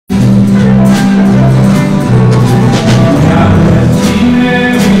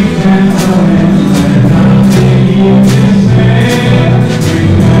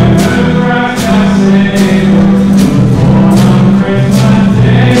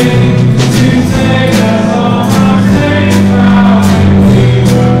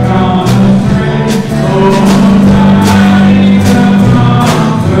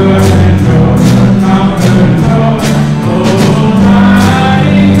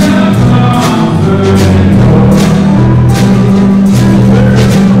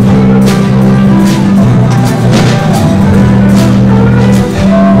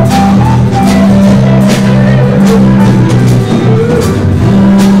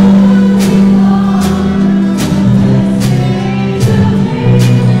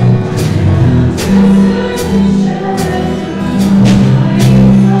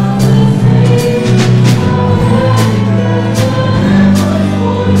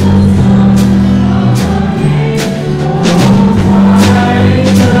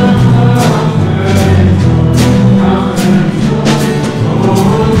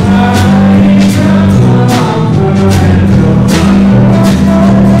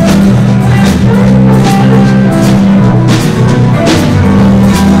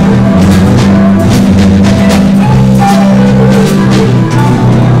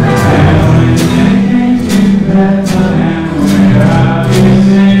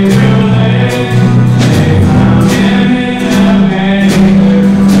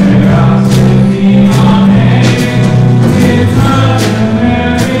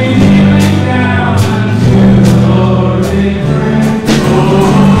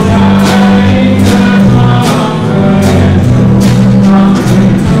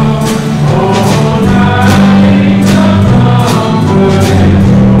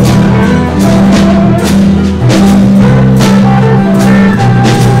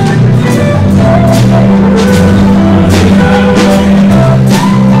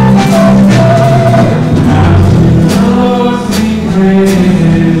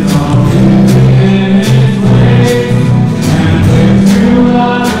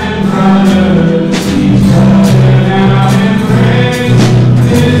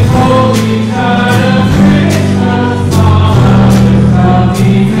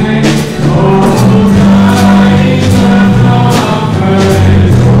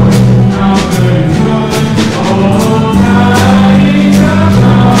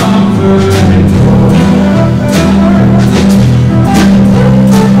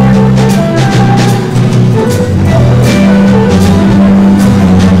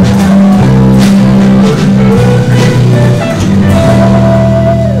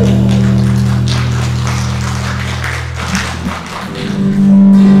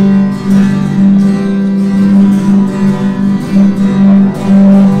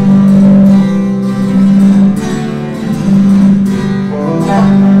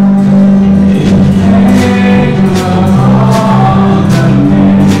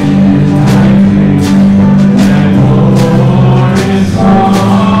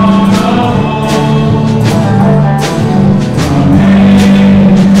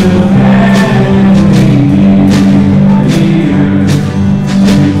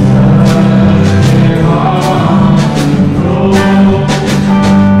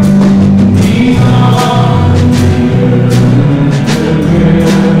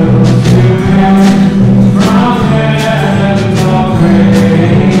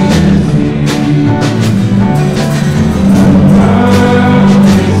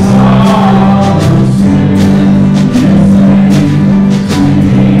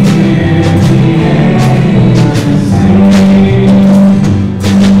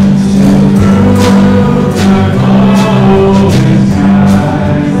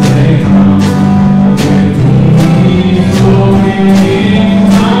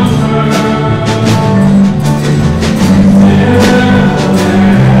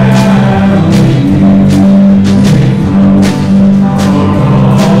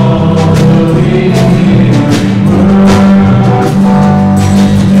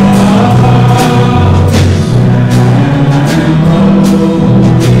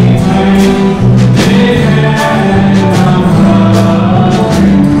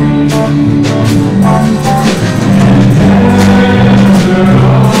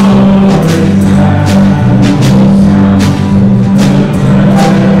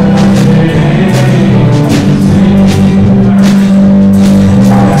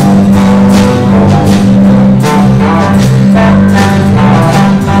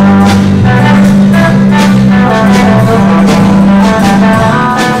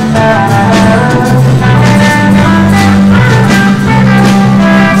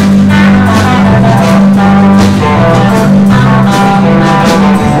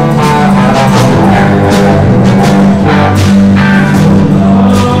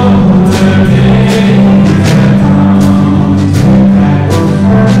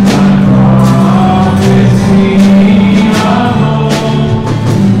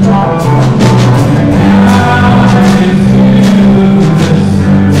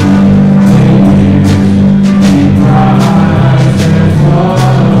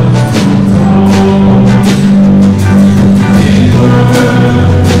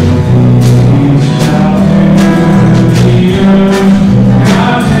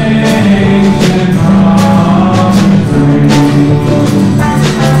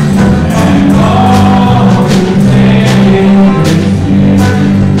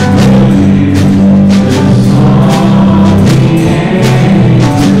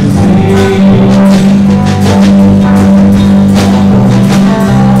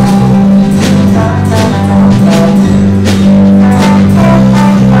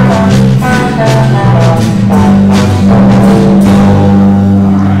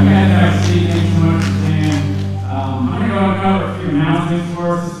announcements for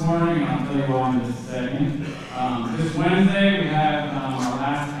us this morning, and I'll tell you why in just a second. This Wednesday, we have our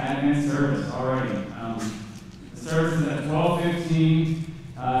last Advent service already. The service is at 12:15.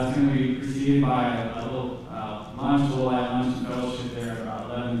 It's going to be preceded by a little lunch, a little light lunch and fellowship there at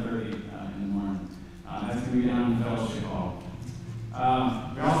about 11:30 in the morning. That's going to be down in the fellowship hall.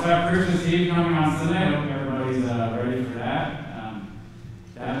 We also have Christmas Eve coming on Sunday. I hope everybody's ready for that.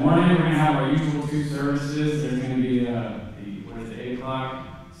 That morning, we're going to have our usual two services. There's going to be the 8 o'clock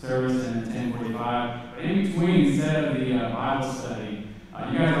service and the 10:45. But in between, instead of the Bible study,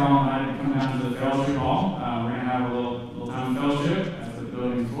 you guys are all invited to come down to the fellowship hall. We're going to have a little time of fellowship. That's what the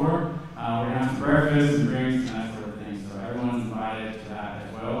building's for. We're going to have some breakfast and drinks and that sort of thing. So everyone's invited to that as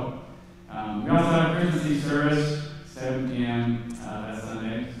well. We also have a Christmas Eve service, 7 p.m. That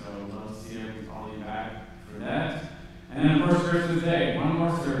Sunday. So we'd love to see all of you back for that. And then, of course, Christmas Day, one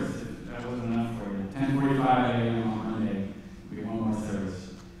more service. If that wasn't enough for you. 10:45 a.m. on Monday. We get one more service.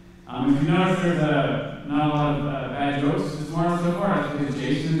 If you notice, there's not a lot of bad jokes this morning so far. That's because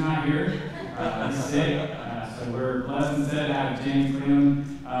Jason's not here. He's sick. So we're blessed instead to have James Cleveland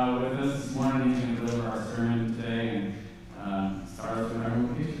with us this morning. He's going to deliver our sermon today and start us with our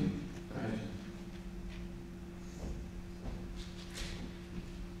invocation. Go ahead.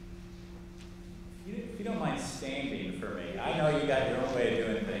 If you don't mind standing for me, I know you got your own way of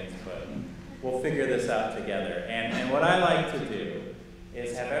doing things, but we'll figure this out together. And what I like to do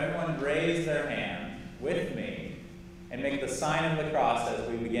is have everyone raise their hand with me and make the sign of the cross as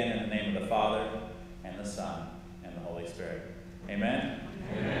we begin in the name of the Father, and the Son, and the Holy Spirit. Amen?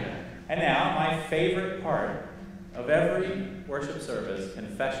 Amen. And now, my favorite part of every worship service,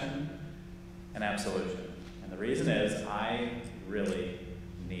 confession and absolution. And the reason is I really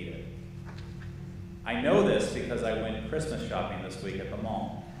need it. I know this because I went Christmas shopping this week at the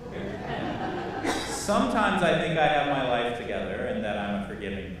mall. Sometimes I think I have my life together and that I'm a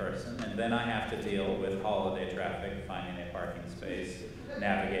forgiving person, and then I have to deal with holiday traffic, finding a parking space,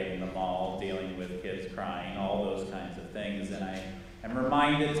 navigating the mall, dealing with kids crying, all those kinds of things. And I am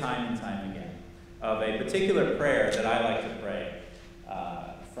reminded time and time again of a particular prayer that I like to pray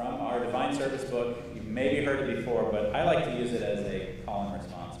from our Divine Service book. You've maybe heard it before, but I like to use it as a call and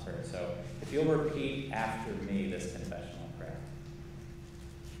response prayer. So if you'll repeat after me this confessional prayer.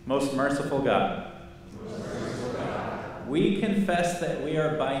 Most merciful God, we confess that we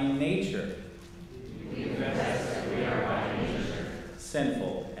are by nature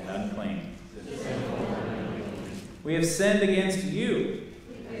sinful and unclean. We have sinned against you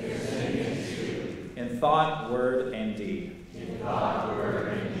in thought, word, and deed.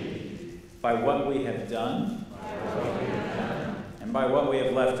 By what we have done and by what we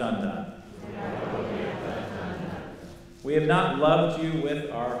have left undone. We have not loved you with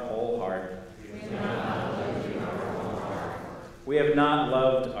our whole heart. We have not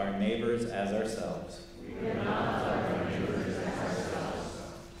loved our neighbors as ourselves.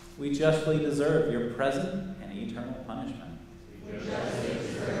 We justly deserve your present and eternal punishment.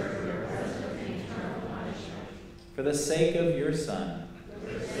 For the sake of your Son,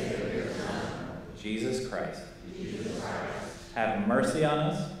 Jesus Christ, have mercy on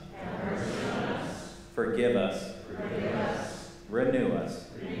us, forgive us, renew us,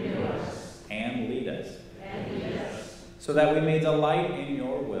 and lead us, so that we may delight in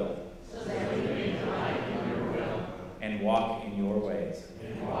your will, and walk in your ways,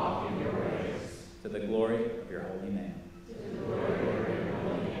 to the glory of your holy name.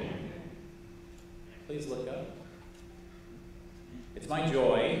 Please look up. It's my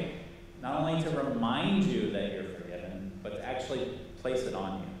joy not only to remind you that you're forgiven, but to actually place it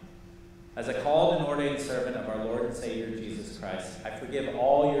on you. As a called and ordained servant of our Lord and Savior Jesus Christ, I forgive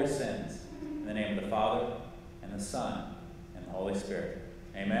all your sins in the name of the Father, and the Son, and the Holy Spirit.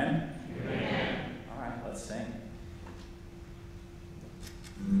 Amen? Amen. All right, let's sing.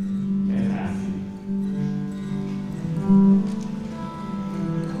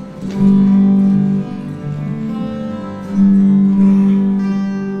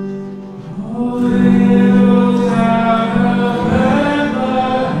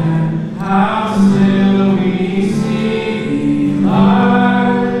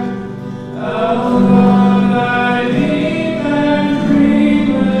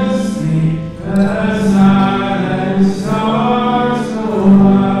 Stars so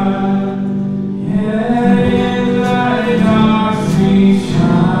high.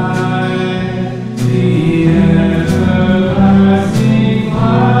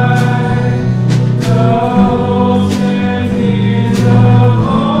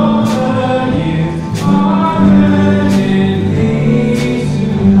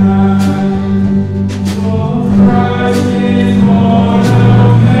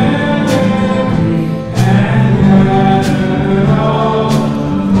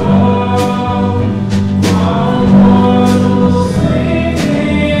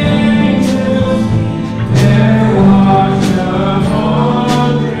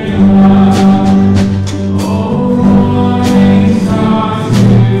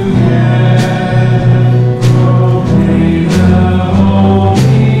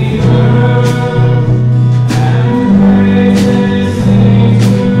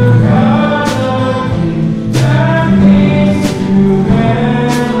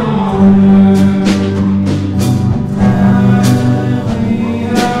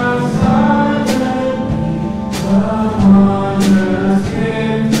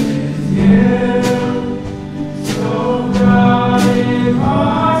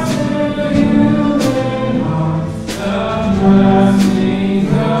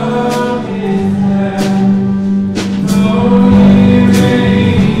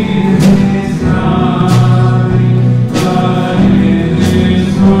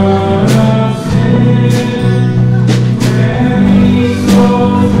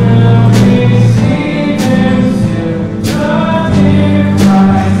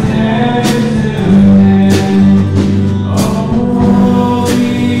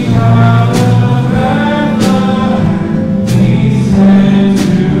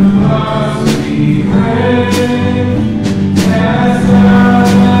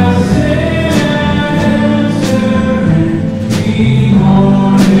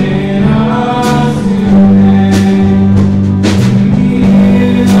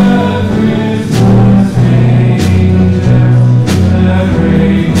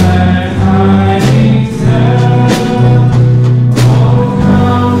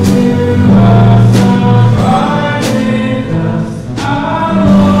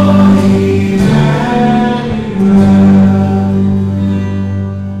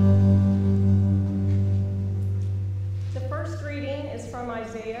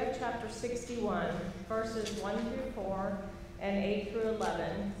 verses 1 through 4 and 8 through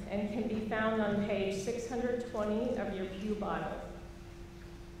 11, and can be found on page 620 of your Pew Bible.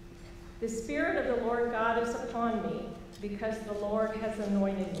 The Spirit of the Lord God is upon me, because the Lord has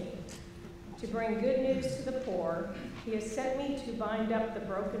anointed me to bring good news to the poor. He has sent me to bind up the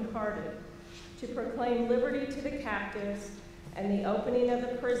brokenhearted, to proclaim liberty to the captives, and the opening of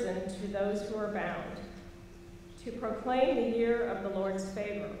the prison to those who are bound, to proclaim the year of the Lord's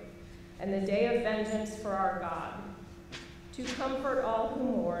favor, and the day of vengeance for our God, to comfort all who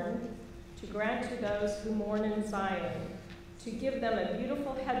mourn, to grant to those who mourn in Zion, to give them a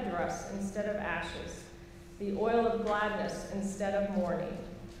beautiful headdress instead of ashes, the oil of gladness instead of mourning,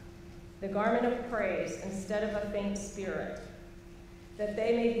 the garment of praise instead of a faint spirit, that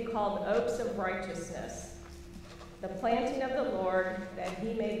they may be called oaks of righteousness, the planting of the Lord, that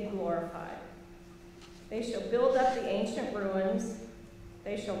he may be glorified. They shall build up the ancient ruins.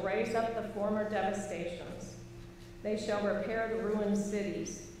 They shall raise up the former devastations. They shall repair the ruined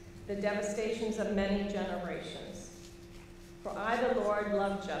cities, the devastations of many generations. For I, the Lord,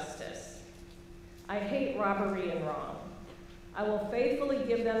 love justice. I hate robbery and wrong. I will faithfully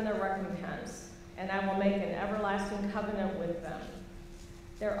give them their recompense, and I will make an everlasting covenant with them.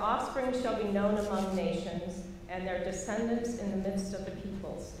 Their offspring shall be known among nations, and their descendants in the midst of the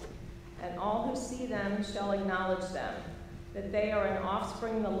peoples. And all who see them shall acknowledge them, that they are an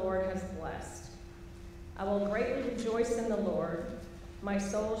offspring the Lord has blessed. I will greatly rejoice in the Lord. My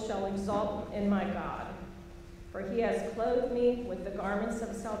soul shall exult in my God. For he has clothed me with the garments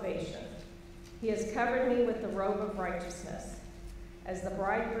of salvation. He has covered me with the robe of righteousness, as the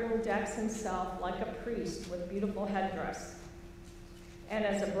bridegroom decks himself like a priest with beautiful headdress, and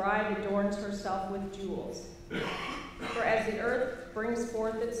as a bride adorns herself with jewels. For as the earth brings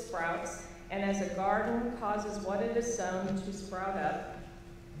forth its sprouts, and as a garden causes what it has sown to sprout up,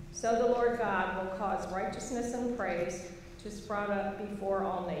 so the Lord God will cause righteousness and praise to sprout up before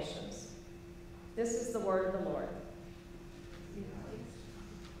all nations. This is the word of the Lord.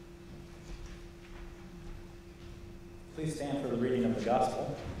 Please stand for the reading of the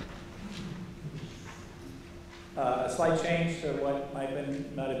gospel. A slight change to what might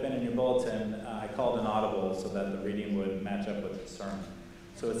have been in your bulletin. I called an audible so that the reading would match up with the sermon.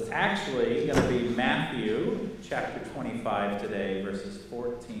 So it's actually going to be Matthew chapter 25 today, verses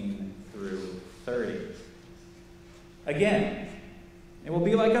 14 through 30. Again, it will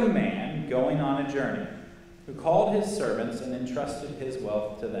be like a man going on a journey who called his servants and entrusted his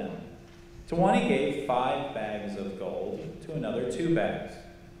wealth to them. To one he gave 5 bags of gold, to another 2 bags,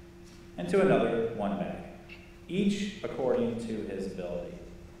 and to another 1 bag, each according to his ability.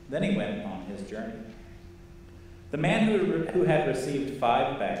 Then he went on his journey. The man who had received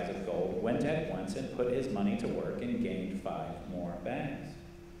 5 bags of gold went at once and put his money to work and gained 5 more bags.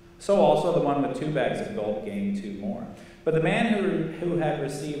 So also the one with 2 bags of gold gained 2 more. But the man who had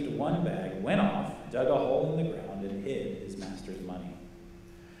received 1 bag went off, dug a hole in the ground, and hid his master's money.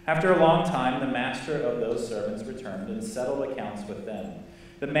 After a long time, the master of those servants returned and settled accounts with them.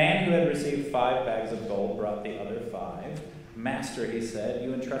 The man who had received 5 bags of gold brought the other 5. Master, he said,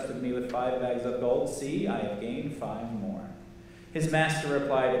 you entrusted me with 5 bags of gold. See, I have gained 5 more. His master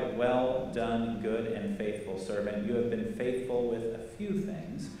replied, well done, good and faithful servant. You have been faithful with a few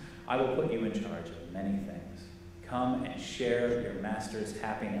things. I will put you in charge of many things. Come and share your master's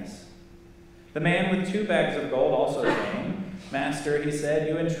happiness. The man with 2 bags of gold also came. Master, he said,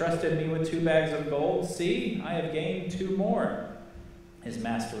 you entrusted me with 2 bags of gold. See, I have gained 2 more. His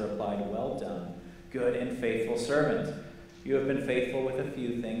master replied, well done, good and faithful servant. You have been faithful with a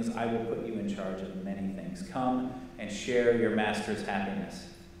few things. I will put you in charge of many things. Come and share your master's happiness.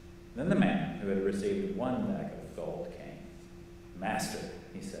 Then the man who had received 1 bag of gold came. Master,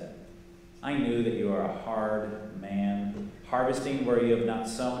 he said, I knew that you are a hard man, harvesting where you have not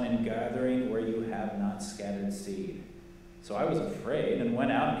sown and gathering where you have not scattered seed. So I was afraid and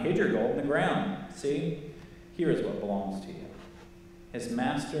went out and hid your gold in the ground. See, here is what belongs to you. His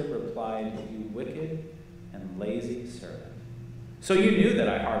master replied, you wicked and lazy servant. So you knew that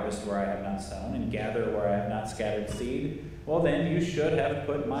I harvest where I have not sown and gather where I have not scattered seed. Well, then you should have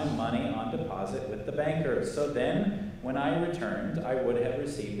put my money on deposit with the bankers. So then, when I returned, I would have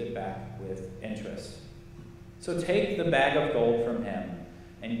received it back with interest. So take the bag of gold from him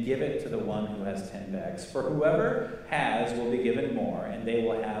and give it to the one who has 10 bags. For whoever has will be given more, and they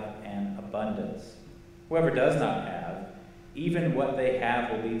will have an abundance. Whoever does not have, even what they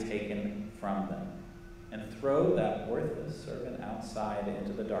have will be taken from them. And throw that worthless servant outside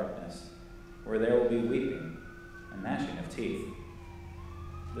into the darkness, where there will be weeping and gnashing of teeth.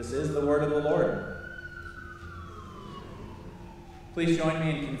 This is the word of the Lord. Please join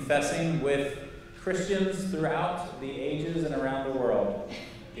me in confessing with Christians throughout the ages and around the world,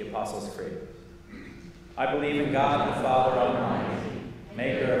 the Apostles' Creed. I believe in God the Father Almighty,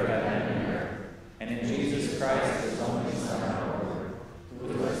 maker of heaven and earth, and in Jesus Christ, his only Son, our Lord, who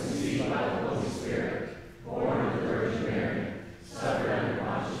was conceived by the Holy Spirit, born of the Virgin Mary, suffered under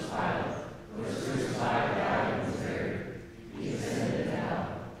Pontius Pilate, was crucified, died, and was buried. He descended into hell.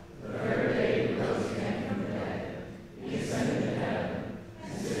 The third day he rose again from the dead. He ascended into heaven,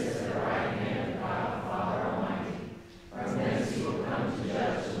 and sits at the right hand of God the Father Almighty. From thence he will come to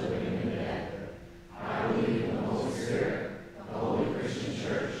judge the living and the dead. I believe in the Holy Spirit, the holy Christian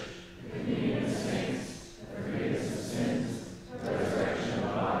Church, the communion of saints, the forgiveness of sins, the resurrection of the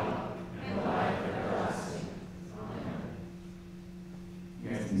body, and the life everlasting. Amen. You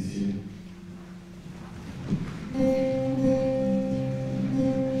guys can see.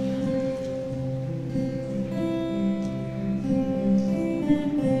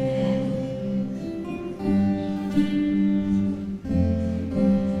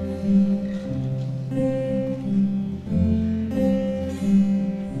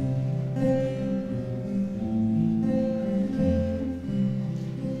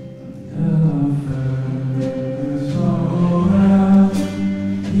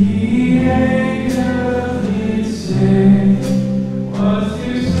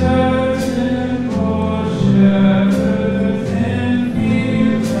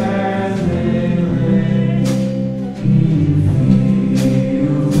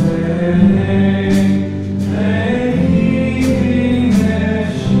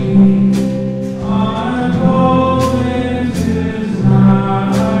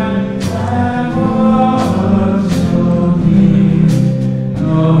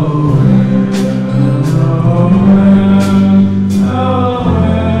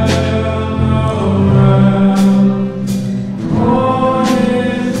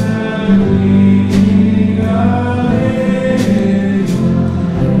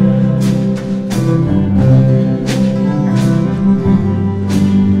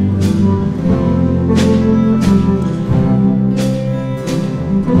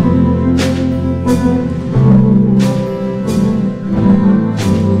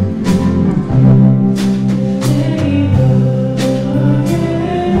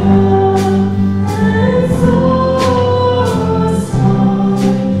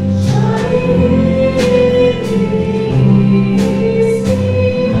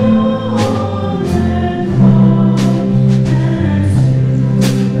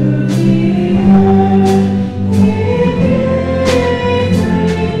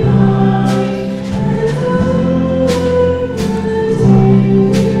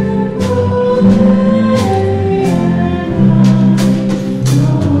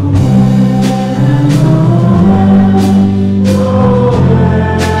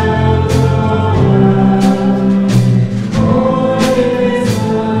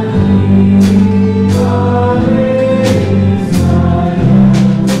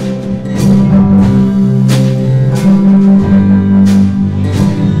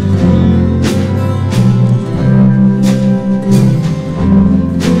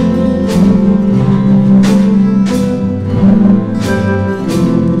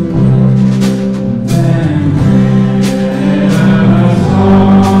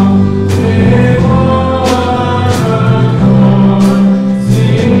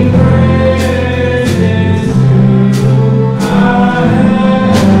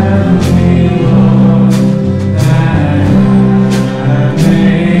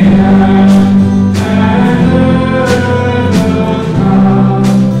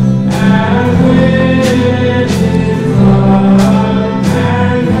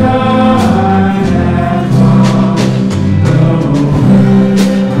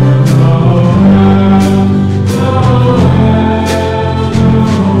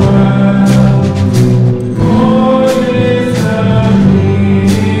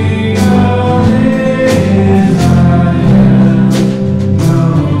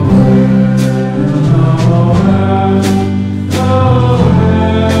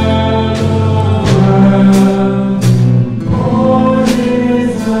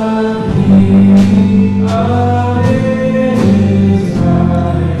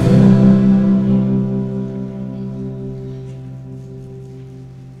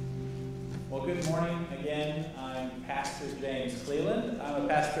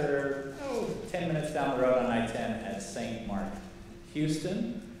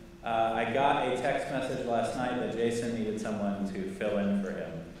 Houston. I got a text message last night that Jason needed someone to fill in for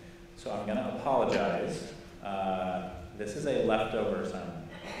him. So I'm going to apologize. This is a leftover sermon.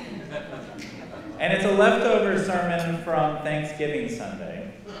 And it's a leftover sermon from Thanksgiving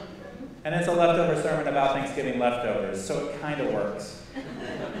Sunday. And it's a leftover sermon about Thanksgiving leftovers, so it kind of works.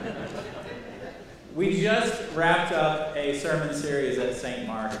 We just wrapped up a sermon series at St.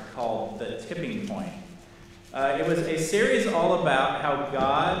 Mark called The Tipping Point. It was a series all about how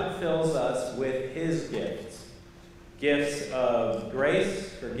God fills us with his gifts. Gifts of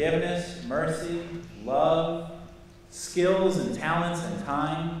grace, forgiveness, mercy, love, skills and talents and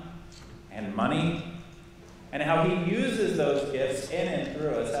time and money. And how he uses those gifts in and through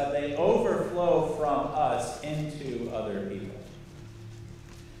us, how they overflow from us into other people.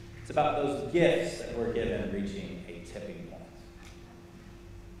 It's about those gifts that we're given reaching a tipping point.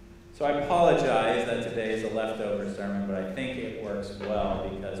 So I apologize that today is a leftover sermon, but I think it works well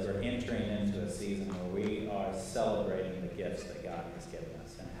because we're entering into a season where we are celebrating the gifts that God has given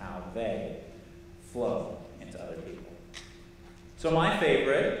us and how they flow into other people. So my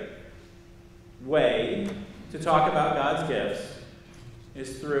favorite way to talk about God's gifts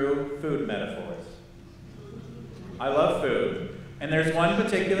is through food metaphors. I love food, and there's one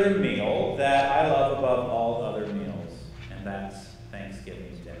particular meal that I love above all other meals, and that's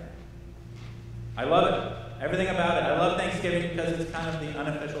Thanksgiving dinner. I love it. Everything about it. I love Thanksgiving because it's kind of the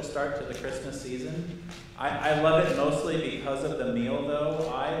unofficial start to the Christmas season. I love it mostly because of the meal,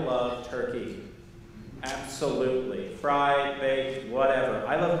 though. I love turkey. Absolutely. Fried, baked, whatever.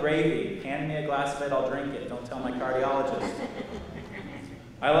 I love gravy. Hand me a glass of it, I'll drink it. Don't tell my cardiologist.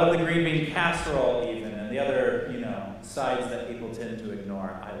 I love the green bean casserole even, and the other, sides that people tend to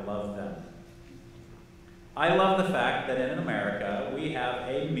ignore. I love them. I love the fact that in America, we have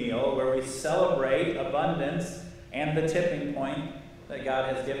a meal where we celebrate abundance and the tipping point that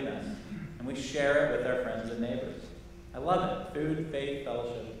God has given us. And we share it with our friends and neighbors. I love it. Food, faith,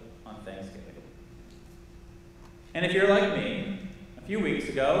 fellowship on Thanksgiving. And if you're like me, a few weeks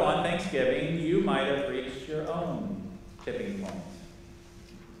ago on Thanksgiving, you might have reached your own tipping point.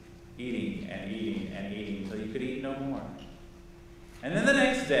 Eating and eating and eating until you could eat no more. And then the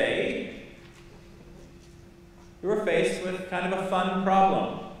next day, you were faced with kind of a fun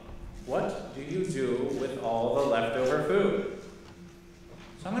problem. What do you do with all the leftover food?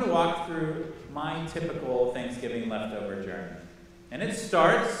 So I'm going to walk through my typical Thanksgiving leftover journey. And it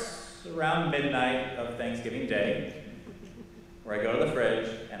starts around midnight of Thanksgiving Day, where I go to the fridge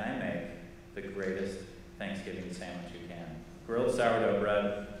and I make the greatest Thanksgiving sandwich you can. Grilled sourdough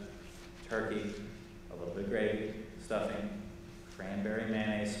bread, turkey, a little bit of gravy, stuffing, cranberry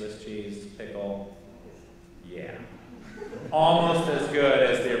mayonnaise, Swiss cheese, pickle. Yeah. Almost as good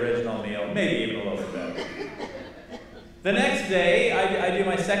as the original meal, maybe even a little bit better. The next day, I do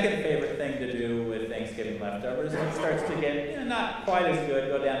my second favorite thing to do with Thanksgiving leftovers, and it starts to get not quite as good,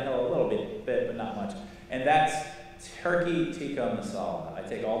 go downhill a little bit, but not much. And that's turkey tikka masala. I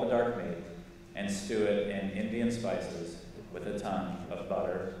take all the dark meat and stew it in Indian spices with a ton of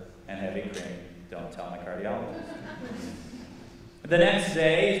butter and heavy cream. Don't tell my cardiologist. The next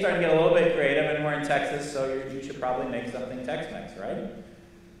day, you start to get a little bit creative, and we're in Texas, so you should probably make something Tex-Mex, right?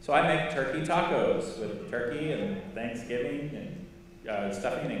 So I make turkey tacos with turkey and Thanksgiving and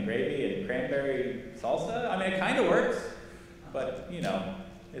stuffing and gravy and cranberry salsa. I mean, it kind of works, but,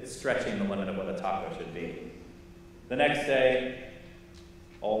 it's stretching the limit of what a taco should be. The next day,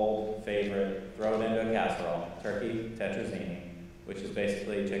 old favorite, throw it into a casserole, turkey tetrazzini, which is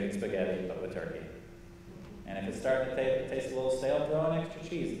basically chicken spaghetti, but with turkey. And if it's starting to taste a little stale, throw in extra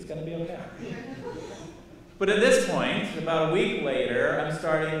cheese. It's going to be okay. But at this point, about a week later, I'm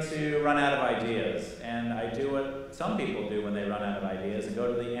starting to run out of ideas. And I do what some people do when they run out of ideas and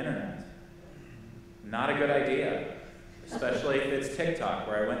go to the internet. Not a good idea, especially if it's TikTok,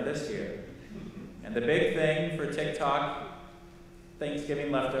 where I went this year. And the big thing for TikTok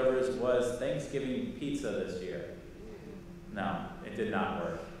Thanksgiving leftovers was Thanksgiving pizza this year. No, it did not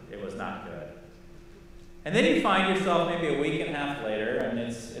work. It was not good. And then you find yourself maybe a week and a half later, and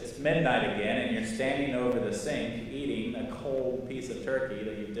it's midnight again, and you're standing over the sink eating a cold piece of turkey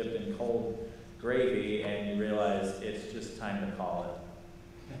that you've dipped in cold gravy, and you realize it's just time to call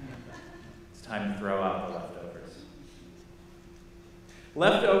it. It's time to throw out the leftovers.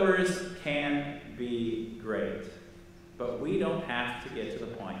 Leftovers can be great, but we don't have to get to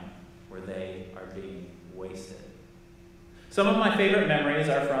the point where they are being wasted. Some of my favorite memories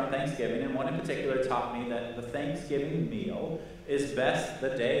are from Thanksgiving, and one in particular taught me that the Thanksgiving meal is best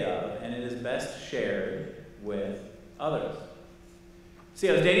the day of, and it is best shared with others. See,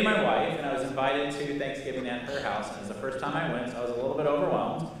 I was dating my wife, and I was invited to Thanksgiving at her house, and it was the first time I went, so I was a little bit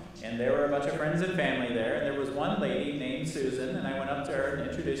overwhelmed, and there were a bunch of friends and family there, and there was one lady named Susan, and I went up to her and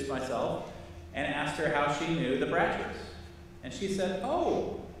introduced myself and asked her how she knew the Bratchers. And she said,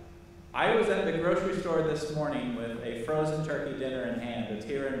 "Oh, I was at the grocery store this morning with a frozen turkey dinner in hand, a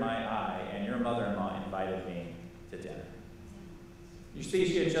tear in my eye, and your mother-in-law invited me to dinner. You see,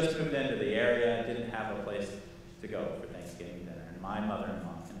 she had just moved into the area and didn't have a place to go for Thanksgiving dinner, and my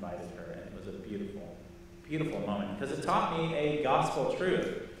mother-in-law invited her, and it was a beautiful, beautiful moment because it taught me a gospel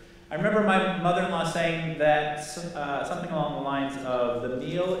truth. I remember my mother-in-law saying that something along the lines of, the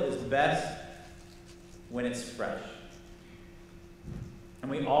meal is best when it's fresh. And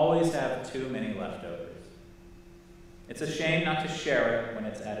we always have too many leftovers. It's a shame not to share it when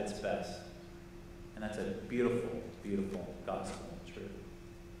it's at its best. And that's a beautiful, beautiful gospel truth.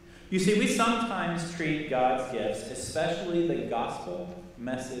 You see, we sometimes treat God's gifts, especially the gospel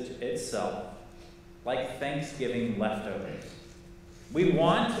message itself, like Thanksgiving leftovers. We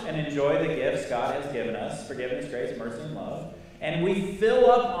want and enjoy the gifts God has given us, forgiveness, grace, mercy, and love, and we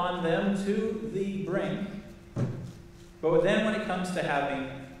fill up on them to the brink. But then when it comes to having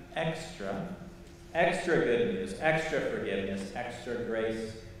extra good news, extra forgiveness, extra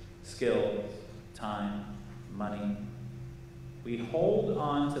grace, skills, time, money, we hold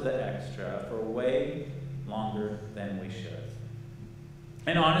on to the extra for way longer than we should.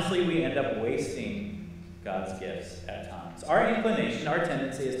 And honestly, we end up wasting God's gifts at times. Our inclination, our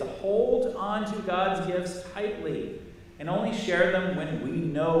tendency is to hold on to God's gifts tightly and only share them when we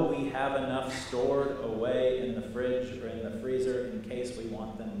know we have enough stored away in the fridge or in the freezer in case we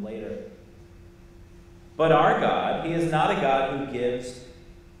want them later. But our God, He is not a God who gives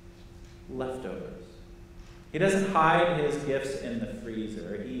leftovers. He doesn't hide His gifts in the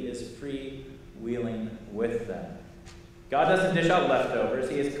freezer. He is freewheeling with them. God doesn't dish out leftovers.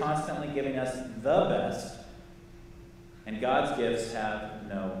 He is constantly giving us the best, and God's gifts have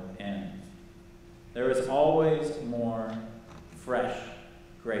no end. There is always more fresh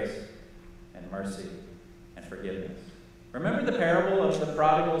grace and mercy and forgiveness. Remember the parable of the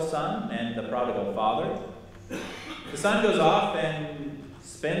prodigal son and the prodigal father? The son goes off and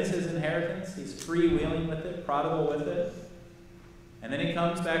spends his inheritance. He's freewheeling with it, prodigal with it. And then he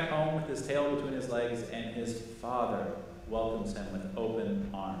comes back home with his tail between his legs, and his father welcomes him with open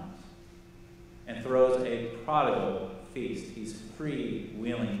arms and throws a prodigal feast. He's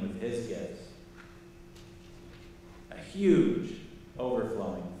freewheeling with his gifts. A huge,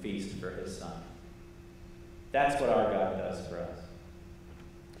 overflowing feast for his son. That's what our God does for us.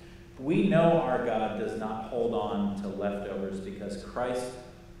 We know our God does not hold on to leftovers because Christ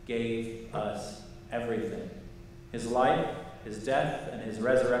gave us everything. His life, His death, and His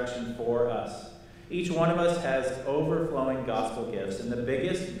resurrection for us. Each one of us has overflowing gospel gifts, and the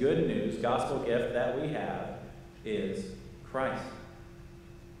biggest good news gospel gift that we have is Christ.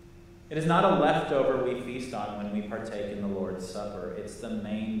 It is not a leftover we feast on when we partake in the Lord's Supper. It's the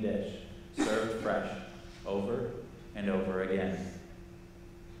main dish, served fresh, over and over again.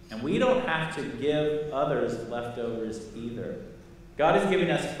 And we don't have to give others leftovers either. God is giving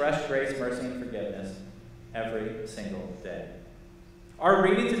us fresh grace, mercy, and forgiveness every single day. Our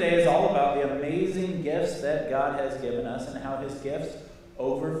reading today is all about the amazing gifts that God has given us and how His gifts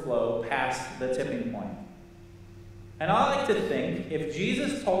overflow past the tipping point. And I like to think if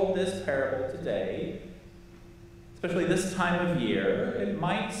Jesus told this parable today, especially this time of year, it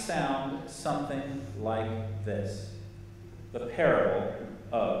might sound something like this. The parable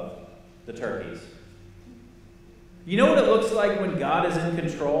of the turkeys. You know what it looks like when God is in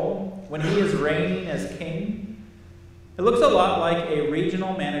control? When He is reigning as king? It looks a lot like a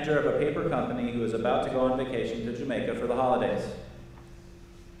regional manager of a paper company who is about to go on vacation to Jamaica for the holidays.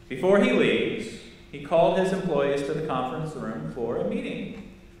 Before he leaves, he called his employees to the conference room for a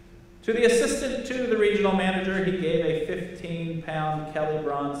meeting. To the assistant to the regional manager, he gave a 15-pound Kelly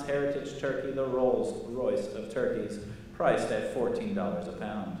Bronze Heritage turkey, the Rolls Royce of turkeys, priced at $14 a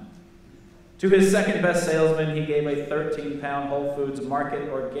pound. To his second-best salesman, he gave a 13-pound Whole Foods Market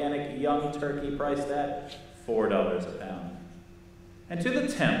organic young turkey priced at $4 a pound. And to the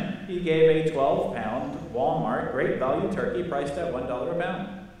temp, he gave a 12-pound Walmart Great Value turkey priced at $1 a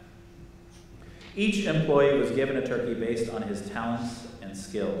pound. Each employee was given a turkey based on his talents and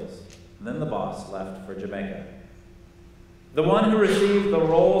skills. And then the boss left for Jamaica. The one who received the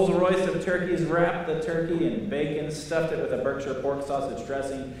Rolls Royce of turkeys wrapped the turkey in bacon, stuffed it with a Berkshire pork sausage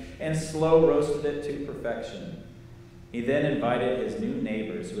dressing, and slow roasted it to perfection. He then invited his new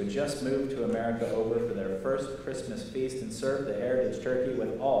neighbors who had just moved to America over for their first Christmas feast and served the heritage turkey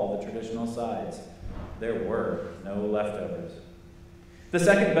with all the traditional sides. There were no leftovers. The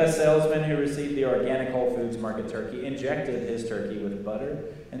second-best salesman who received the organic Whole Foods Market turkey injected his turkey with butter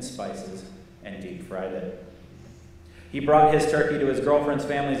and spices and deep-fried it. He brought his turkey to his girlfriend's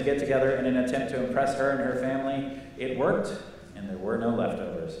family's get-together in an attempt to impress her and her family. It worked, and there were no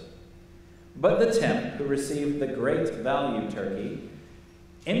leftovers. But the temp who received the great value turkey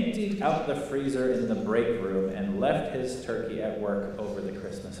emptied out the freezer in the break room and left his turkey at work over the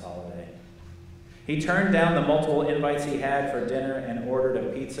Christmas holiday. He turned down the multiple invites he had for dinner and ordered a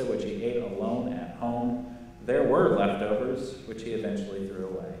pizza which he ate alone at home. There were leftovers, which he eventually threw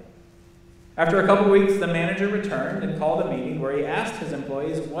away. After a couple weeks, the manager returned and called a meeting where he asked his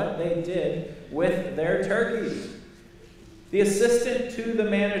employees what they did with their turkeys. The assistant to the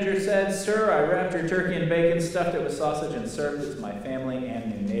manager said, "Sir, I wrapped your turkey in bacon, stuffed it with sausage, and served it to my family and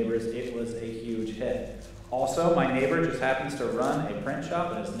new neighbors. It was a huge hit. Also, my neighbor just happens to run a print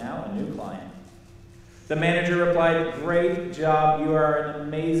shop and is now a new client." The manager replied, "Great job. You are an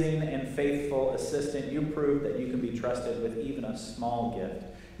amazing and faithful assistant. You proved that you can be trusted with even a small gift.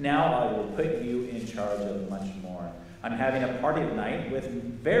 Now I will put you in charge of much more. I'm having a party tonight with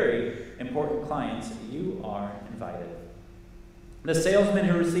very important clients. You are invited." The salesman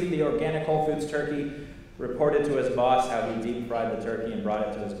who received the organic Whole Foods turkey reported to his boss how he deep-fried the turkey and brought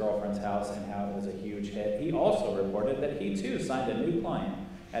it to his girlfriend's house and how it was a huge hit. He also reported that he too signed a new client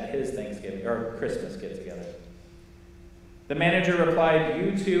at his Thanksgiving or Christmas get-together. The manager replied,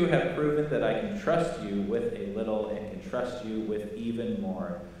 "You too have proven that I can trust you with a little and can trust you with even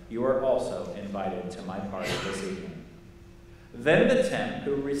more. You are also invited to my party this evening." Then the temp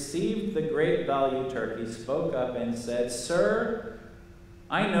who received the great value turkey spoke up and said, "Sir,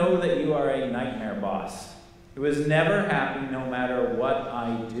 I know that you are a nightmare boss who is never happy no matter what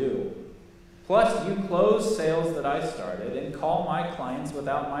I do. Plus, you close sales that I started and call my clients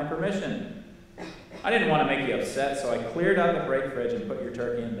without my permission. I didn't want to make you upset, so I cleared out the break fridge and put your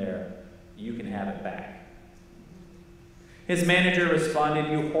turkey in there. You can have it back." His manager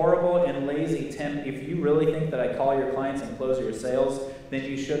responded, "You horrible and lazy temp, if you really think that I call your clients and close your sales, then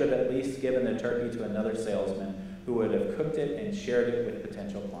you should have at least given the turkey to another salesman who would have cooked it and shared it with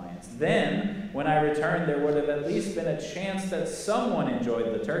potential clients. Then, when I returned, there would have at least been a chance that someone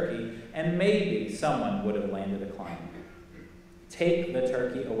enjoyed the turkey, and maybe someone would have landed a client. Take the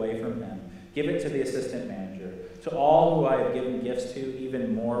turkey away from him. Give it to the assistant manager. To all who I have given gifts to,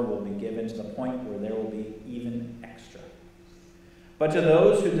 even more will be given, to the point where there will be even extra. But to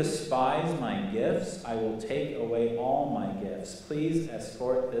those who despise my gifts, I will take away all my gifts. Please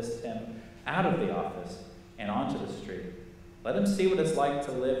escort this temp out of the office and onto the street. Let him see what it's like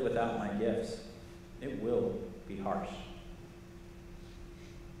to live without my gifts. It will be harsh."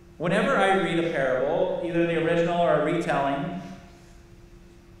 Whenever I read a parable, either the original or a retelling,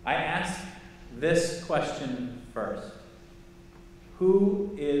 I ask this question first.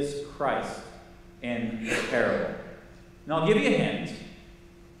 Who is Christ in the parable? And I'll give you a hint.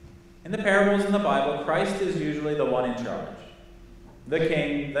 In the parables in the Bible, Christ is usually the one in charge. The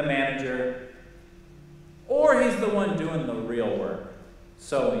king, the manager, or he's the one doing the real work,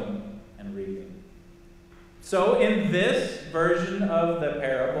 sowing and reaping. So in this version of the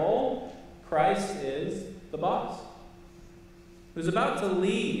parable, Christ is the boss, who's about to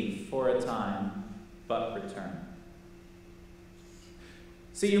leave for a time, but return.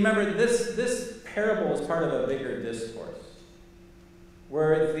 See, you remember, this parable is part of a bigger discourse,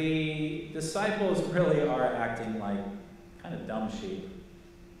 where the disciples really are acting like kind of dumb sheep.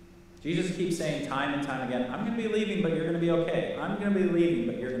 Jesus keeps saying time and time again, "I'm going to be leaving, but you're going to be okay. I'm going to be leaving,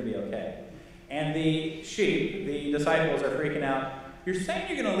 but you're going to be okay." And the sheep, the disciples, are freaking out. "You're saying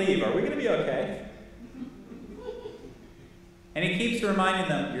you're going to leave. Are we going to be okay?" And he keeps reminding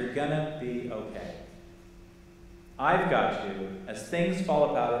them, "You're going to be okay. I've got you. As things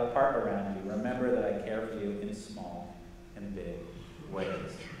fall apart around you, remember that I care for you in small and big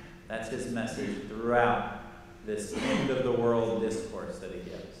ways." That's his message throughout this end of the world discourse that he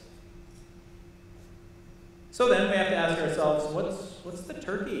gives. So then we have to ask ourselves, what's the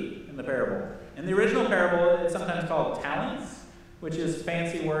turkey in the parable? In the original parable, it's sometimes called talents, which is a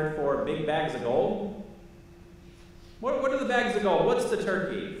fancy word for big bags of gold. What are the bags of gold? What's the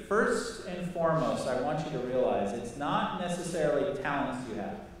turkey? First and foremost, I want you to realize it's not necessarily talents you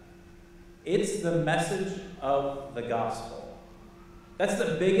have. It's the message of the gospel. That's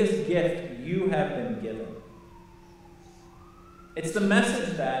the biggest gift you have been given. It's the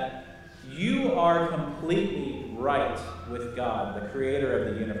message that you are completely right with God, the creator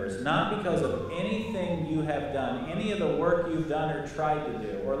of the universe, not because of anything you have done, any of the work you've done or tried to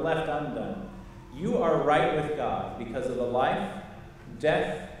do or left undone. You are right with God because of the life,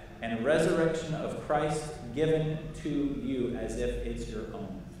 death, and resurrection of Christ given to you as if it's your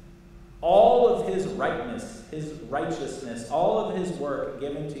own. All of his rightness, his righteousness, all of his work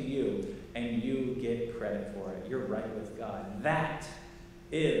given to you, and you get credit for it. You're right with God. That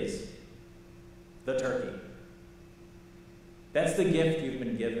is the turkey. That's the gift you've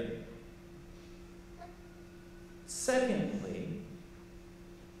been given. Secondly,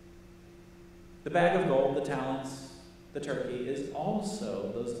 the bag of gold, the talents, the turkey is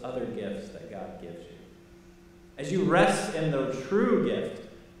also those other gifts that God gives you. As you rest in the true gift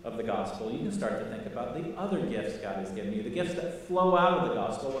of the gospel, you can start to think about the other gifts God has given you, the gifts that flow out of the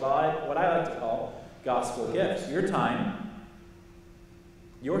gospel, what I like to call gospel gifts. Your time,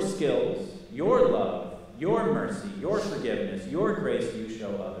 your skills, your love, your mercy, your forgiveness, your grace you show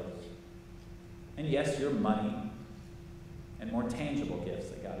others. And yes, your money and more tangible gifts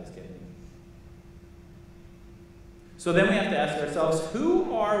that God has given you. So then we have to ask ourselves,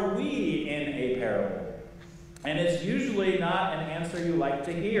 who are we in a parable? And it's usually not an answer you like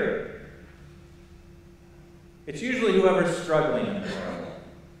to hear. It's usually whoever's struggling in the parable.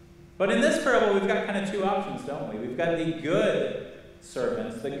 But in this parable, we've got kind of two options, don't we? We've got the good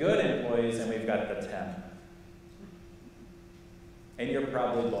servants, the good employees, and we've got the 10. And you're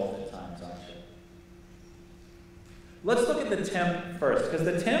probably both at times, aren't you? Let's look at the temp first, because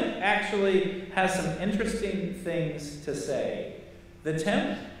the temp actually has some interesting things to say. The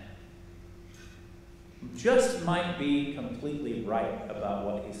temp just might be completely right about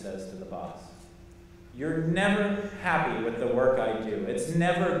what he says to the boss. You're never happy with the work I do. It's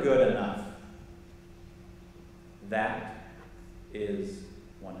never good enough. That is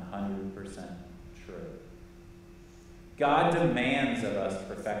 100% true. God demands of us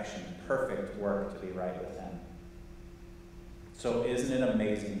perfection, perfect work to be right with him. So isn't it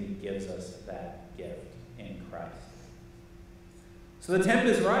amazing he gives us that gift in Christ? So the temp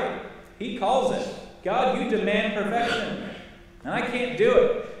is right. He calls it. God, you demand perfection, and I can't do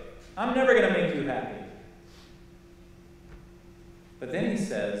it. I'm never going to make you happy. But then he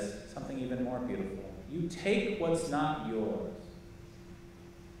says something even more beautiful. You take what's not yours.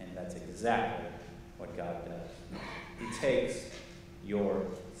 And that's exactly what God does. He takes your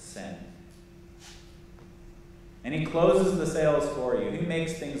sin. And he closes the sales for you. He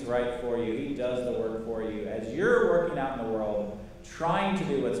makes things right for you. He does the work for you. As you're working out in the world, trying to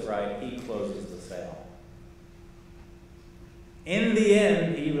do what's right, he closes the sale. In the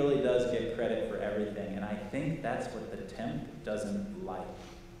end, he really does get credit for everything. And I think that's what the temp doesn't like.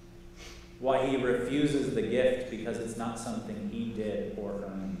 Why he refuses the gift, because it's not something he did or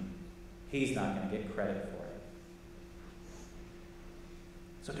earned. He's not going to get credit for it.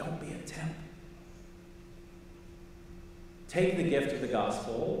 So don't be a temp. Take the gift of the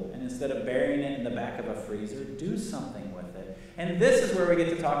gospel, and instead of burying it in the back of a freezer, do something with it. And this is where we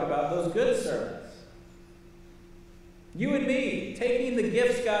get to talk about those good servants. You and me, taking the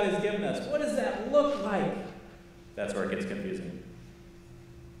gifts God has given us. What does that look like? That's where it gets confusing.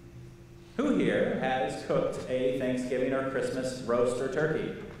 Who here has cooked a Thanksgiving or Christmas roast or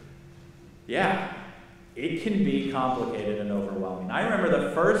turkey? Yeah, it can be complicated and overwhelming. I remember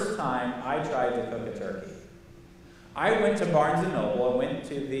the first time I tried to cook a turkey. I went to Barnes & Noble, I went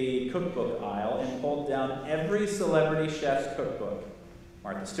to the cookbook aisle and pulled down every celebrity chef's cookbook.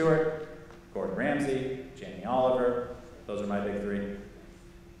 Martha Stewart, Gordon Ramsay, Jamie Oliver, those are my big three.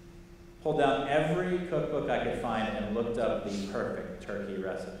 Pulled down every cookbook I could find and looked up the perfect turkey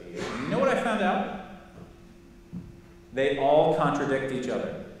recipe. And you know what I found out? They all contradict each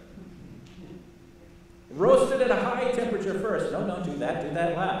other. Roast it at a high temperature first. No, don't do that. Do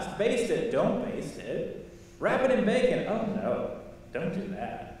that last. Baste it. Don't baste it. Wrap it in bacon. Oh, no. Don't do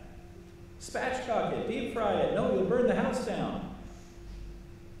that. Spatchcock it. Deep fry it. No, you'll burn the house down.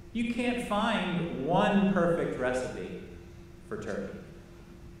 You can't find one perfect recipe for turkey.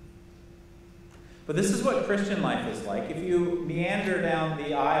 But this is what Christian life is like. If you meander down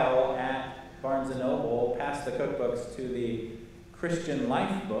the aisle at Barnes & Noble, past the cookbooks to the Christian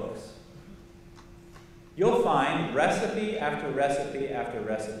life books, you'll find recipe after recipe after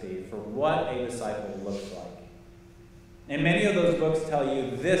recipe for what a disciple looks like. And many of those books tell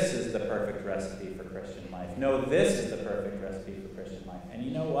you this is the perfect recipe for Christian life. No, this is the perfect recipe for Christian life. And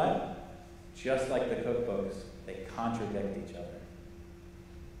you know what? Just like the cookbooks, they contradict each other.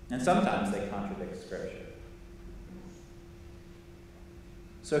 And sometimes they contradict Scripture.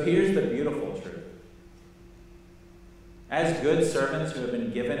 So here's the beautiful truth. As good servants who have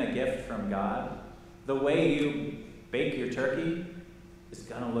been given a gift from God, the way you bake your turkey is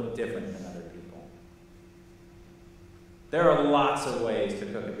going to look different than other people. There are lots of ways to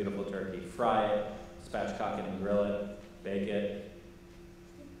cook a beautiful turkey. Fry it, spatchcock it and grill it, bake it.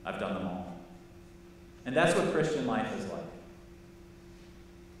 I've done them all. And that's what Christian life is like.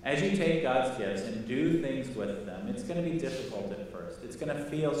 As you take God's gifts and do things with them, it's going to be difficult at first. It's going to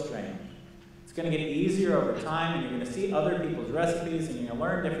feel strange. It's going to get easier over time, and you're going to see other people's recipes, and you're going to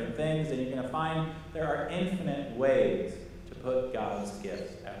learn different things, and you're going to find there are infinite ways to put God's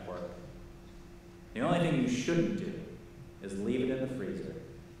gifts at work. The only thing you shouldn't do is leave it in the freezer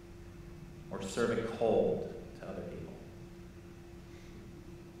or serve it cold to other people.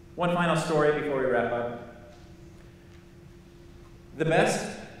 One final story before we wrap up. The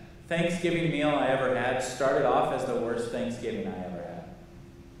best Thanksgiving meal I ever had started off as the worst Thanksgiving I ever had.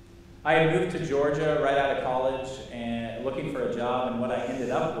 I had moved to Georgia right out of college and looking for a job, and what I ended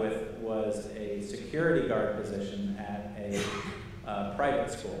up with was a security guard position at a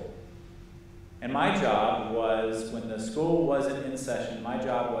private school. And my job was, when the school wasn't in session, my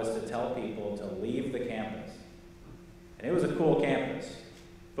job was to tell people to leave the campus. And it was a cool campus.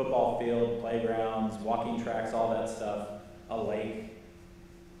 Football field, playgrounds, walking tracks, all that stuff, a lake.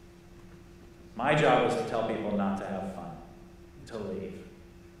 My job was to tell people not to have fun, to leave.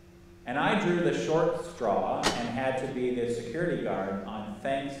 And I drew the short straw and had to be the security guard on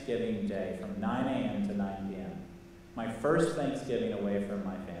Thanksgiving Day from 9 a.m. to 9 p.m. My first Thanksgiving away from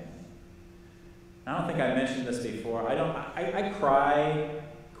my family. I don't think I mentioned this before. I cry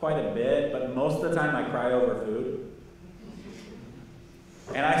quite a bit, but most of the time I cry over food.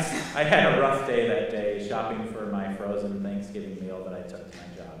 And I had a rough day that day shopping for my frozen Thanksgiving meal that I took to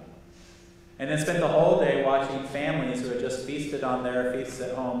my job. And then spent the whole day watching families who had just feasted on their feasts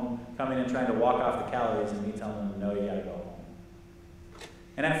at home, coming and trying to walk off the calories, and me telling them, no, you gotta go home.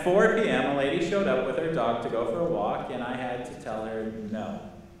 And at 4 p.m., a lady showed up with her dog to go for a walk, and I had to tell her, no,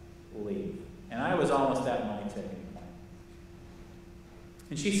 leave. And I was almost at my tipping point.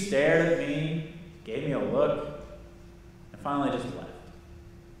 And she stared at me, gave me a look, and finally just left.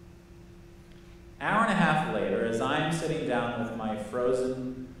 Hour and a half later, as I'm sitting down with my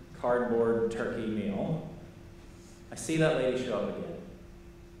frozen cardboard turkey meal, I see that lady show up again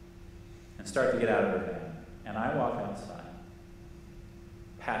and start to get out of her van. And I walk outside,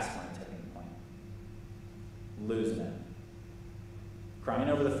 past my tipping point, losing it. Crying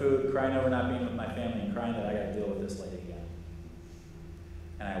over the food, crying over not being with my family, and crying that I got to deal with this lady again.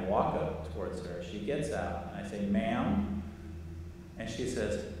 And I walk up towards her. She gets out, and I say, ma'am. And she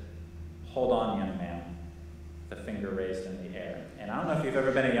says, hold on, young man. The finger raised in the air. And I don't know if you've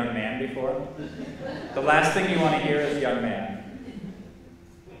ever been a young man before. The last thing you want to hear is young man.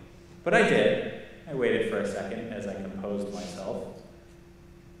 But I did. I waited for a second as I composed myself.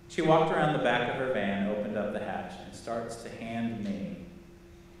 She walked around the back of her van, opened up the hatch, and starts to hand me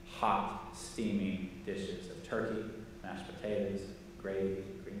hot, steaming dishes of turkey, mashed potatoes, gravy,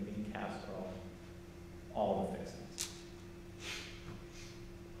 green bean casserole, all the fixings.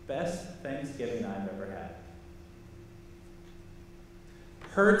 Best Thanksgiving I've ever had.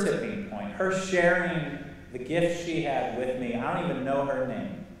 Her tipping point, her sharing the gift she had with me, I don't even know her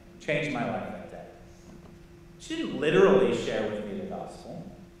name, changed my life that day. She didn't literally share with me the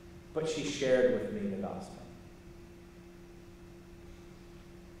gospel, but she shared with me the gospel.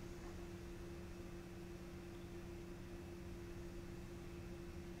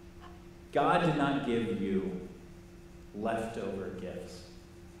 God did not give you leftover gifts.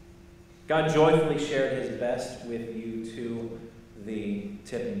 God joyfully shared his best with you to the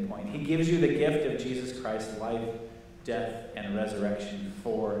tipping point. He gives you the gift of Jesus Christ's life, death, and resurrection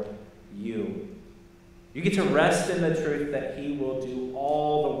for you. You get to rest in the truth that he will do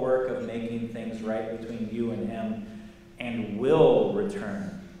all the work of making things right between you and him, and will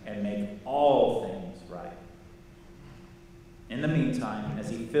return and make all things right. In the meantime, as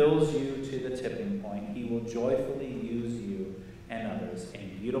he fills you to the tipping point, he will joyfully use you and others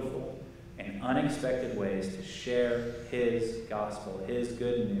in beautiful and unexpected ways to share his gospel, his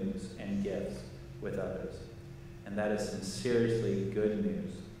good news and gifts with others. And that is some seriously good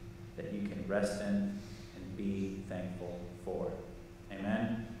news that you can rest in and be thankful for.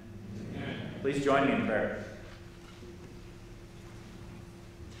 Amen? Amen. Please join me in prayer.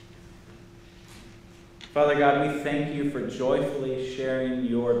 Father God, we thank you for joyfully sharing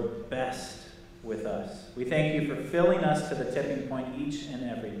your best with us. We thank you for filling us to the tipping point each and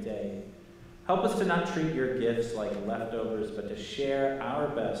every day. Help us to not treat your gifts like leftovers, but to share our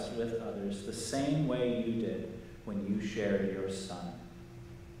best with others the same way you did when you shared your Son.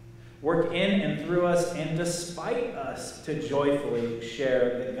 Work in and through us, and despite us, to joyfully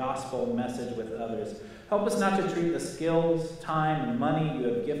share the gospel message with others. Help us not to treat the skills, time, and money you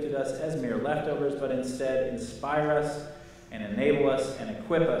have gifted us as mere leftovers, but instead inspire us and enable us and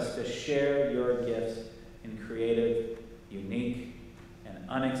equip us to share your gifts in creative, unique, and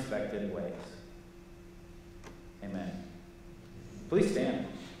unexpected ways. Amen. Please stand.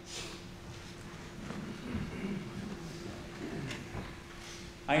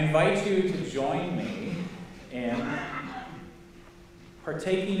 I invite you to join me in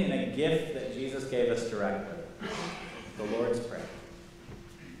partaking in a gift that Jesus gave us directly, the Lord's Prayer.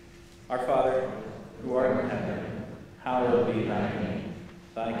 Our Father, who art in heaven, hallowed be thy name.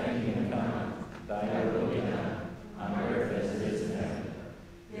 Thy kingdom come, thy will be done, on earth as it is in heaven.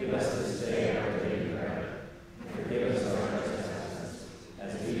 Give us this day our daily bread, and forgive us our trespasses,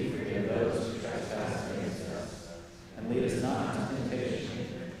 as we forgive those who trespass against us. And lead us not into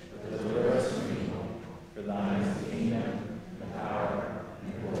temptation, but deliver us from evil. For thine is the kingdom, the power,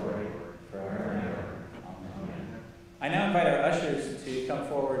 and the glory, forever and ever. Amen. I now invite our ushers to come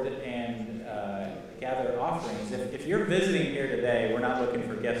forward and gather offerings. If you're visiting here today, we're not looking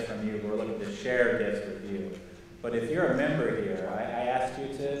for gifts from you. We're looking to share gifts with you. But if you're a member here, I ask you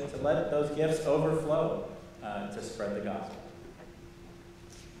to let those gifts overflow to spread the gospel.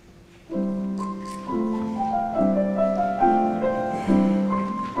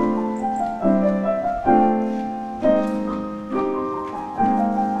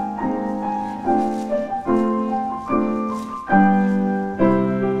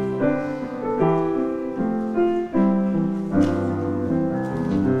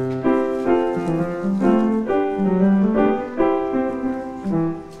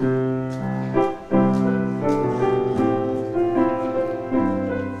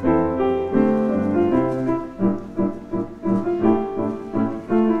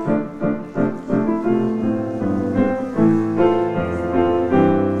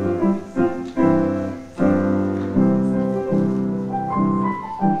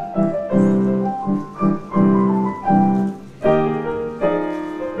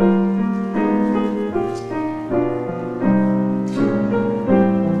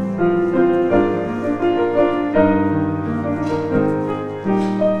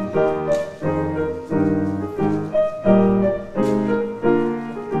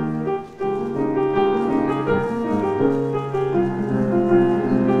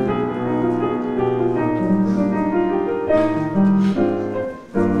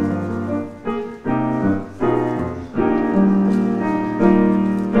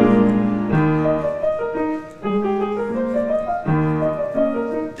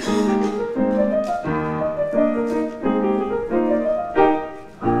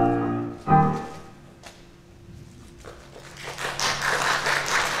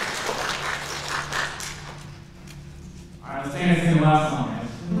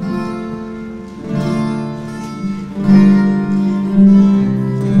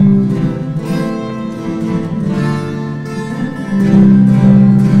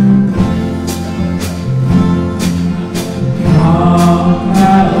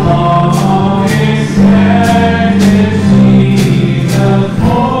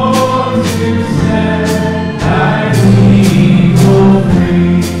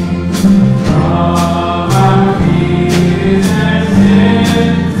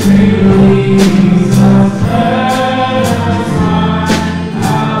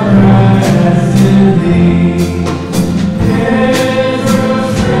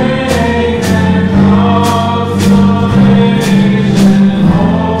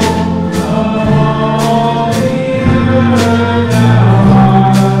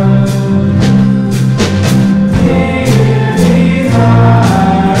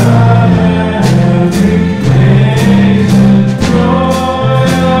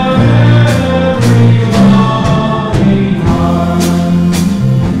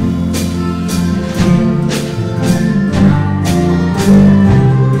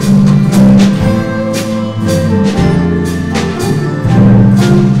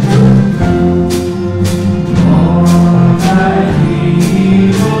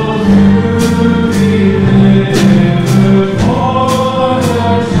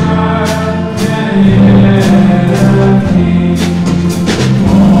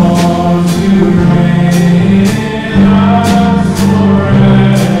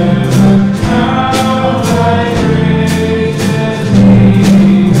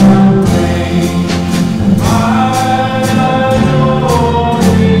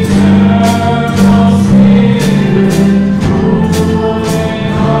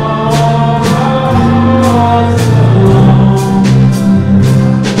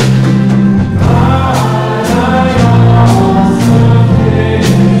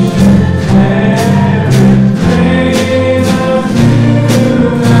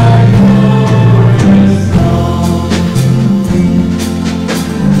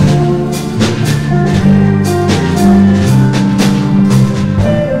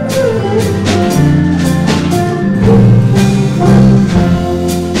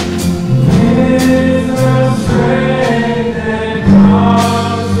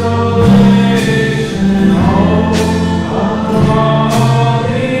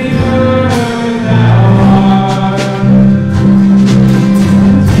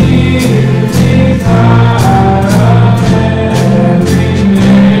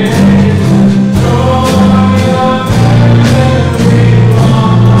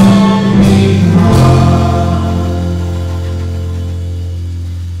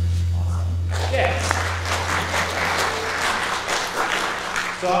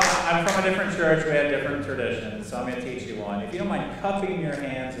 So I'm from a different church. We have different traditions, so I'm going to teach you one. If you don't mind cupping your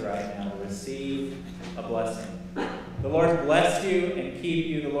hands right now, receive a blessing. The Lord bless you and keep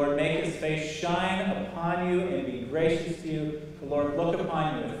you. The Lord make his face shine upon you and be gracious to you. The Lord look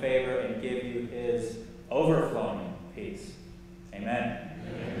upon you with favor and give you his overflowing peace. Amen.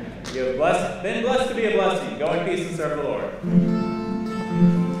 Amen. You have been blessed to be a blessing. Go in peace and serve the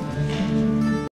Lord.